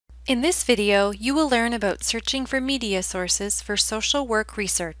In this video, you will learn about searching for media sources for social work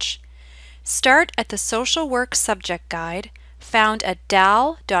research. Start at the Social Work Subject Guide found at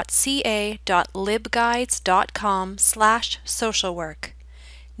dal.ca.libguides.com/socialwork.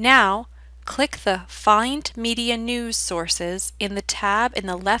 Now, click the Find Media News Sources in the tab in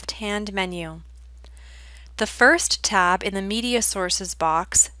the left-hand menu. The first tab in the Media Sources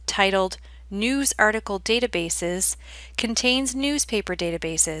box, titled News Article Databases, contains newspaper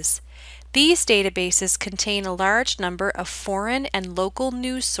databases. These databases contain a large number of foreign and local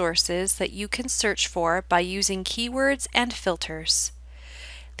news sources that you can search for by using keywords and filters.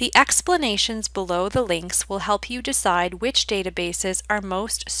 The explanations below the links will help you decide which databases are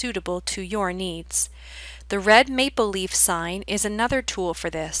most suitable to your needs. The red maple leaf sign is another tool for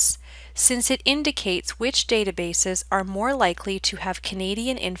this, since it indicates which databases are more likely to have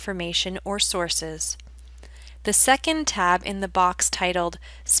Canadian information or sources. The second tab in the box titled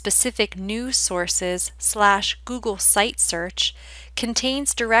Specific News Sources/Google Site Search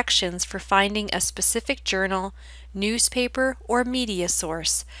contains directions for finding a specific journal, newspaper, or media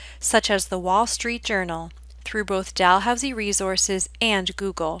source, such as the Wall Street Journal, through both Dalhousie Resources and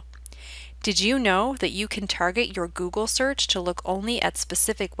Google. Did you know that you can target your Google search to look only at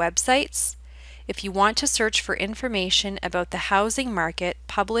specific websites? If you want to search for information about the housing market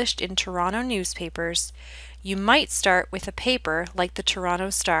published in Toronto newspapers, you might start with a paper like the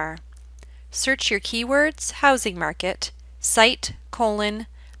Toronto Star. Search your keywords housing market,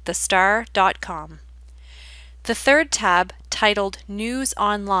 site:"thestar.com. The third tab, titled News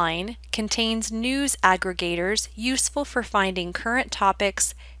Online, contains news aggregators useful for finding current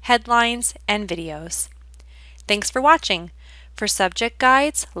topics, headlines, and videos. Thanks for watching. For subject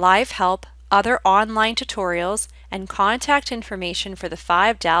guides, live help, other online tutorials, and contact information for the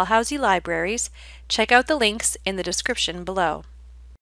 5 Dalhousie libraries, check out the links in the description below.